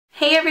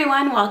Hey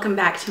everyone, welcome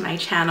back to my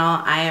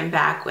channel. I am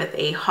back with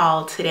a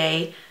haul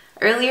today.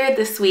 Earlier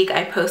this week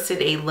I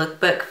posted a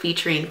lookbook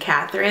featuring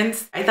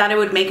Catherine's. I thought I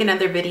would make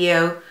another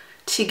video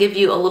to give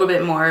you a little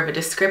bit more of a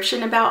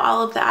description about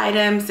all of the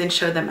items and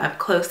show them up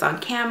close on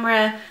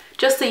camera,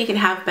 just so you can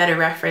have better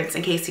reference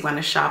in case you want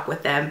to shop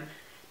with them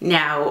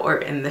now or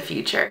in the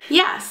future.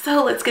 Yeah,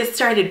 so let's get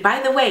started.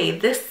 By the way,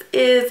 this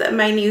is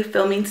my new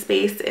filming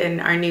space in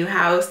our new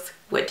house.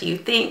 What do you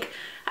think?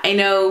 I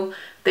know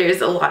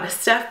there's a lot of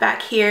stuff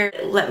back here.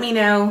 Let me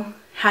know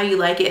how you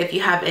like it. If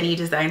you have any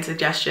design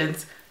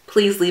suggestions,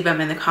 please leave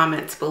them in the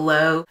comments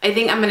below. I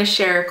think I'm gonna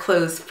share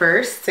clothes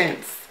first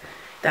since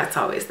that's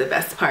always the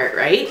best part,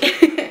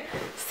 right?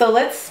 So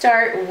let's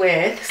start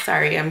with,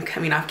 sorry, I'm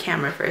coming off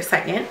camera for a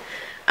second.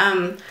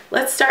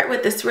 Let's start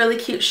with this really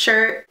cute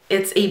shirt.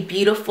 It's a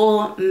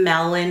beautiful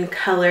melon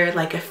color,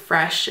 like a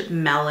fresh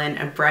melon,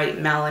 a bright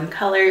melon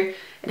color.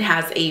 It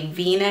has a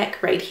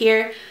V-neck right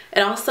here.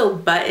 It also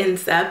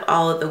buttons up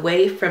all of the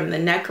way from the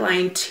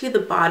neckline to the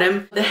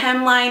bottom. The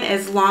hemline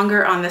is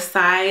longer on the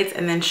sides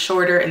and then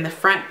shorter in the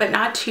front, but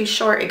not too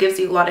short. It gives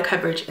you a lot of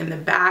coverage in the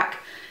back.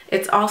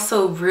 It's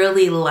also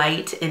really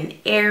light and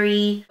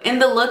airy. In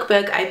the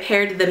lookbook, I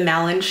paired the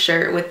melon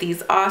shirt with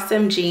these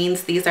awesome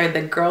jeans. These are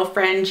the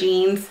girlfriend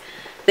jeans.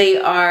 They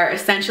are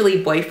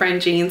essentially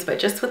boyfriend jeans, but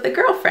just with the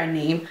girlfriend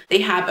name.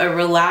 They have a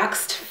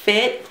relaxed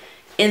fit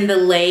in the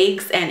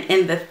legs and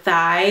in the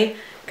thigh,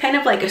 kind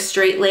of like a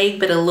straight leg,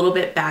 but a little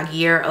bit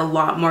baggier, a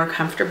lot more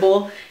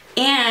comfortable.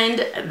 And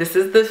this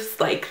is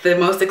the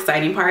most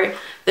exciting part.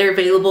 They're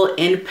available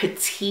in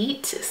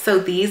petite. So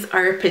these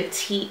are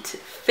petite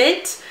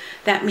fit.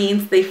 That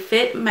means they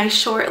fit my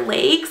short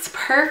legs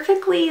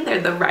perfectly.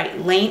 They're the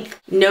right length.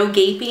 No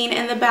gaping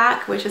in the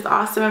back, which is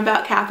awesome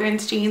about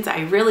Catherine's jeans. I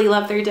really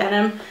love their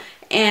denim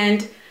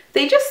and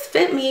they just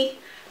fit me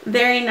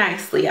very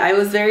nicely. I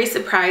was very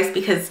surprised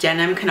because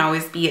denim can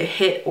always be a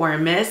hit or a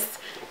miss,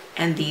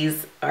 and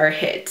these are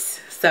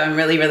hits. So I'm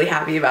really, really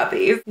happy about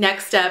these.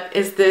 Next up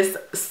is this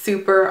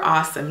super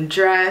awesome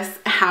dress.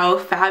 How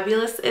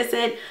fabulous is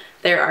it?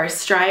 There are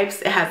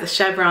stripes. It has a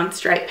chevron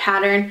stripe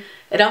pattern.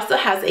 It also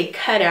has a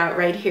cutout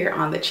right here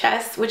on the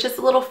chest, which is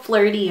a little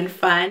flirty and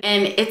fun.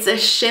 And it's a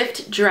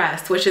shift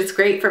dress, which is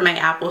great for my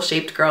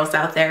apple-shaped girls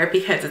out there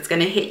because it's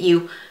gonna hit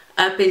you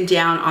up and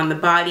down on the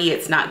body.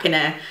 It's not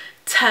gonna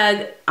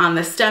tug on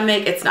the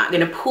stomach. It's not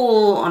gonna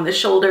pull on the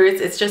shoulders.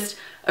 It's just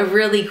a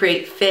really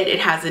great fit. It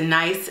has a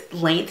nice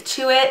length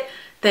to it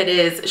that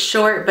is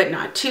short, but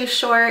not too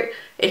short.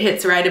 It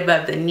hits right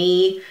above the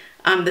knee.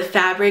 The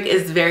fabric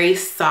is very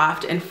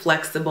soft and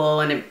flexible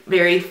and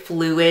very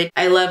fluid.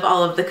 I love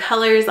all of the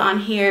colors on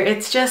here.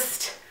 It's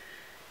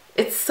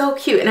so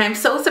cute. And I'm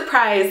so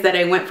surprised that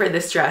I went for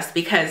this dress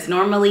because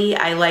normally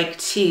I like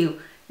to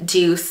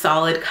do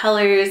solid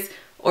colors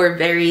or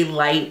very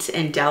light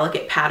and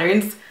delicate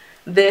patterns.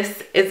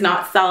 This is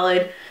not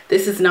solid.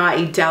 This is not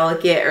a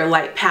delicate or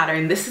light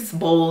pattern. This is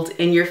bold,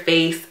 in your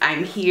face.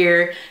 I'm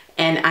here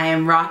and I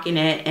am rocking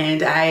it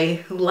and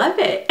I love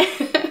it.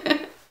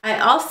 I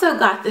also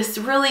got this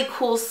really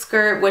cool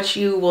skirt, which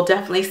you will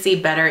definitely see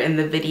better in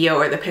the video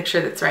or the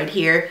picture that's right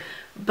here.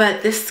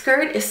 But this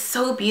skirt is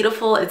so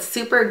beautiful. It's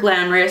super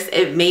glamorous.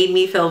 It made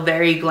me feel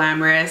very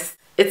glamorous.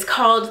 It's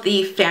called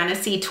the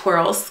Fantasy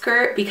Twirl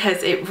skirt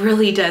because it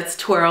really does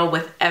twirl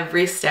with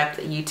every step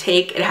that you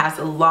take. It has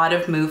a lot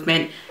of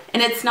movement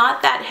and it's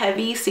not that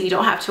heavy, so you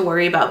don't have to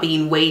worry about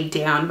being weighed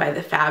down by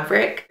the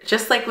fabric.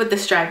 Just like with the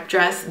striped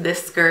dress,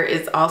 this skirt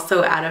is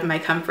also out of my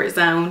comfort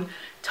zone,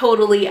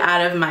 totally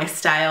out of my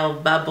style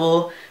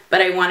bubble,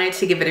 but I wanted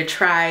to give it a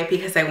try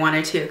because I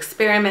wanted to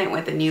experiment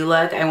with a new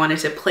look. I wanted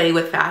to play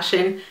with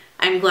fashion.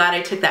 I'm glad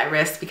I took that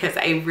risk because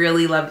I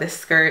really love this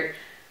skirt.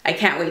 I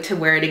can't wait to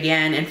wear it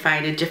again and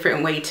find a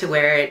different way to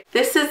wear it.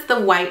 This is the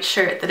white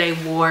shirt that I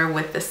wore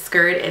with the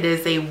skirt. It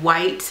is a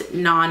white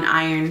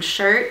non-iron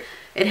shirt.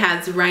 It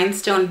has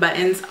rhinestone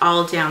buttons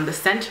all down the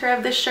center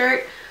of the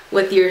shirt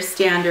with your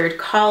standard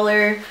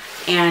collar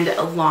and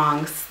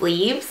long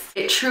sleeves.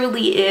 It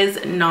truly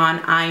is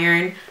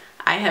non-iron.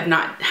 I have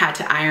not had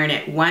to iron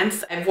it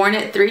once. I've worn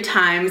it 3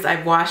 times.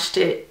 I've washed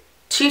it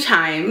 2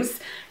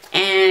 times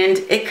and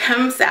it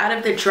comes out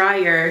of the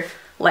dryer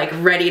like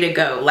ready to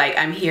go. Like,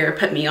 I'm here,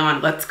 put me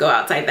on, let's go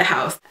outside the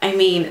house. I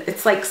mean,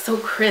 it's like so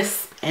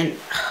crisp and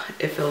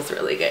it feels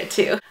really good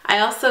too. I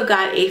also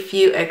got a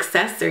few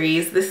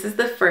accessories. This is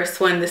the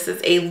first one. This is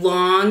a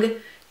long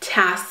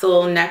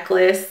tassel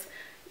necklace.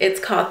 It's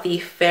called the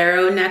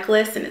Pharaoh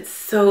necklace and it's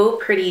so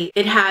pretty.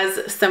 It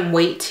has some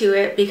weight to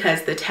it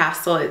because the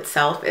tassel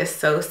itself is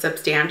so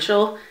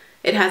substantial.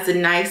 It has a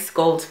nice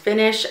gold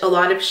finish, a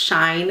lot of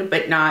shine,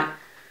 but not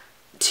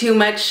too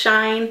much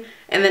shine.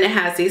 And then it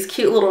has these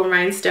cute little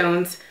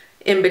rhinestones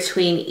in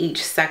between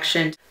each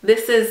section.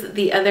 This is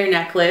the other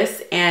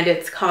necklace and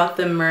it's called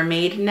the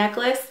mermaid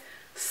necklace.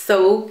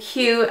 So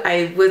cute.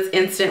 I was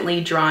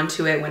instantly drawn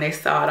to it when I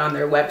saw it on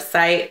their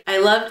website. I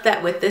loved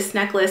that with this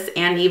necklace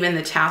and even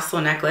the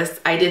tassel necklace,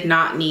 I did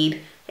not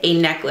need a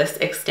necklace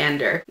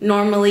extender.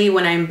 Normally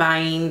when I'm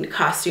buying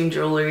costume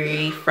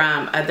jewelry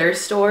from other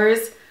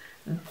stores,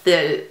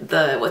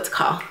 the what's it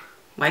called?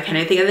 Why can't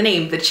I think of the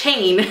name? The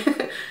chain.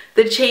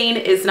 The chain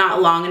is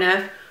not long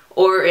enough,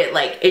 or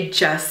it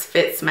just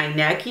fits my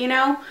neck, you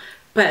know?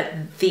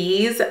 But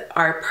these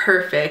are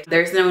perfect.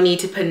 There's no need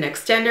to put an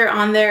extender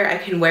on there. I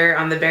can wear it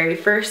on the very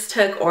first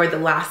hook or the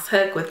last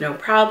hook with no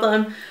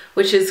problem,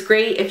 which is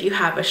great if you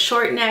have a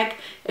short neck,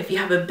 if you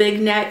have a big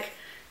neck.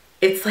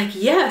 It's like,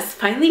 yes,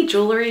 finally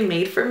jewelry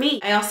made for me.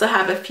 I also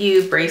have a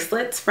few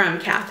bracelets from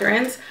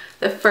Catherine's.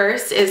 The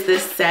first is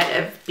this set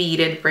of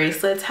beaded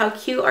bracelets. How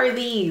cute are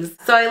these?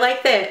 So I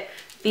like that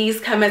these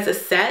come as a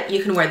set.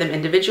 You can wear them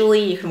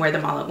individually, you can wear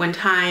them all at one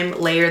time,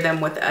 layer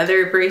them with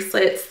other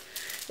bracelets.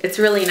 It's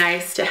really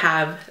nice to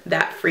have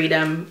that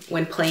freedom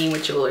when playing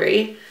with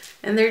jewelry.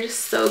 And they're just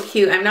so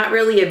cute. I'm not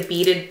really a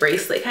beaded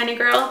bracelet kind of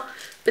girl,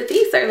 but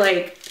these are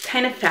like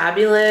kind of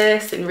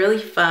fabulous and really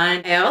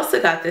fun. I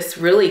also got this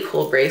really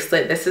cool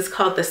bracelet. This is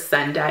called the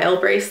sundial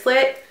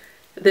bracelet.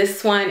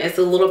 This one is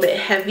a little bit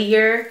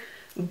heavier,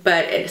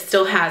 but it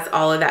still has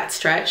all of that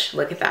stretch.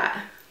 Look at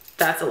that.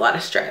 That's a lot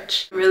of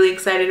stretch. I'm really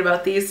excited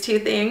about these two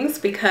things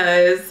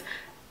because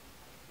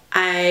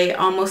I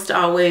almost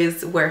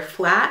always wear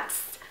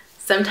flats.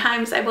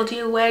 Sometimes I will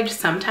do a wedge,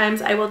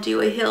 sometimes I will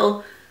do a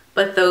heel,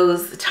 but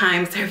those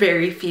times are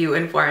very few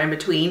and far in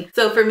between.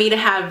 So for me to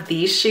have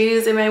these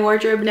shoes in my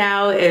wardrobe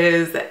now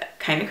is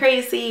kind of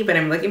crazy, but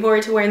I'm looking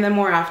forward to wearing them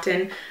more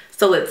often.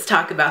 So let's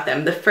talk about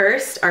them. The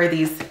first are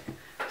these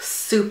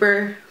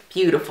super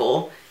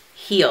beautiful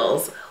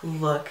heels.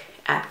 Look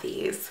at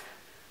these.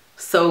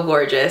 So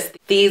gorgeous.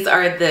 These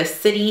are the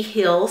City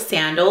Heel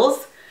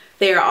sandals.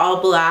 They are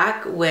all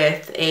black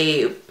with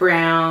a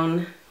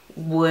brown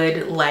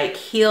wood-like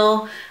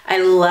heel. I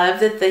love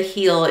that the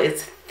heel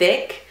is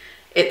thick,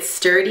 it's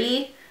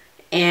sturdy,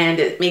 and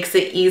it makes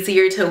it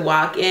easier to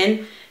walk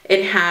in.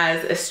 It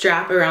has a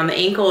strap around the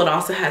ankle. It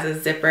also has a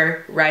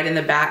zipper right in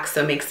the back,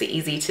 so it makes it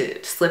easy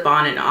to slip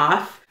on and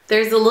off.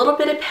 There's a little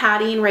bit of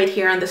padding right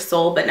here on the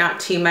sole, but not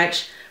too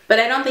much. But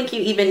I don't think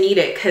you even need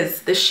it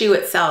because the shoe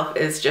itself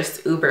is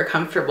just uber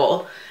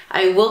comfortable.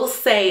 I will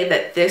say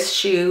that this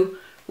shoe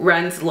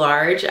runs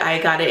large.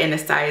 I got it in a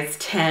size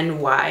 10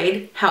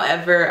 wide.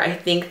 However, I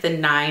think the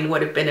 9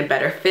 would have been a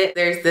better fit.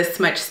 There's this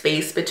much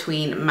space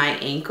between my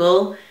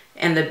ankle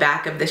and the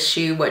back of the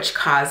shoe, which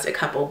caused a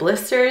couple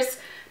blisters.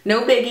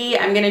 No biggie.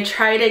 I'm gonna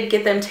try to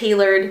get them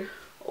tailored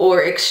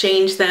or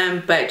exchange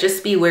them, but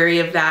just be wary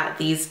of that.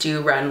 These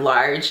do run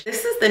large.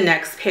 This is the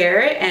next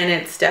pair, and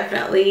it's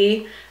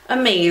definitely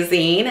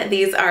amazing.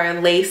 These are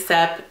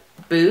lace-up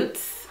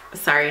boots.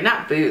 Sorry,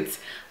 not boots.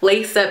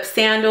 Lace-up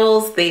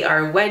sandals. They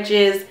are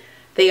wedges.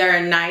 They are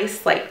a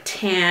nice like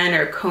tan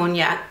or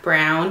cognac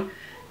brown.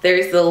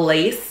 There's the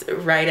lace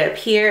right up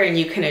here, and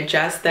you can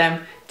adjust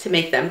them to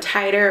make them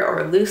tighter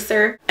or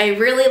looser. I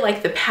really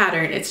like the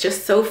pattern. It's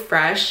just so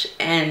fresh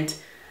and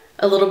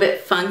a little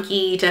bit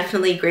funky.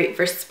 Definitely great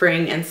for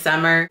spring and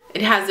summer.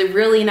 It has a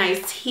really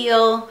nice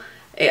heel.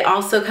 It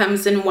also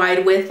comes in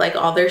wide width, like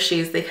all their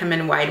shoes, they come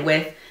in wide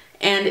width,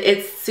 and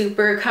it's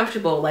super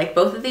comfortable. Like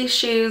both of these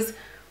shoes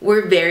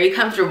were very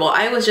comfortable.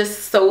 I was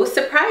just so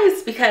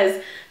surprised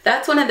because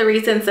that's one of the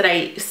reasons that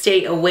I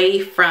stay away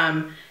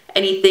from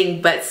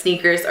anything but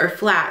sneakers or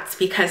flats,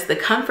 because the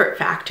comfort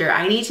factor.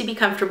 I need to be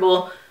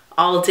comfortable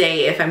all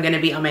day if I'm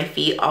gonna be on my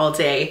feet all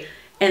day.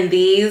 And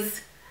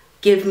these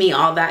give me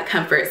all that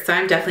comfort. So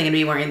I'm definitely gonna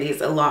be wearing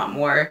these a lot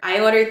more. I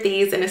ordered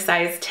these in a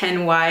size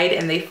 10 wide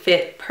and they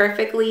fit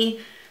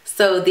perfectly.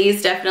 So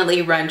these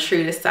definitely run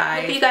true to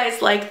size. If you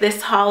guys like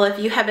this haul, if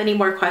you have any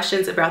more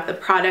questions about the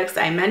products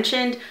I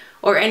mentioned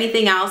or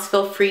anything else,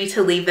 feel free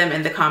to leave them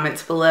in the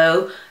comments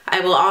below.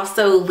 I will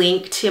also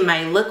link to my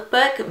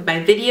lookbook,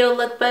 my video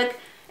lookbook,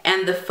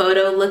 and the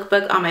photo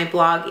lookbook on my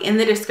blog in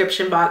the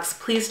description box.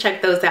 Please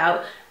check those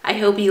out. I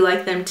hope you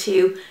like them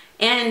too.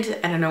 And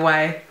I don't know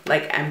why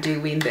I'm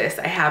doing this.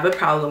 I have a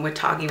problem with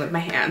talking with my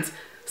hands.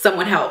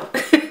 Someone help.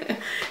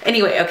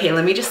 Anyway, okay,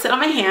 let me just sit on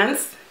my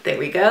hands. There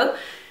we go.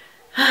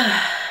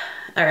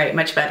 All right,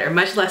 much better,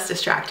 much less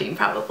distracting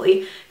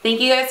probably.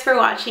 Thank you guys for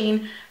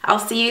watching. I'll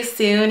see you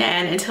soon,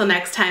 and until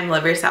next time,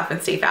 love yourself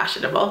and stay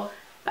fashionable.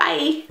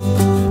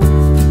 Bye.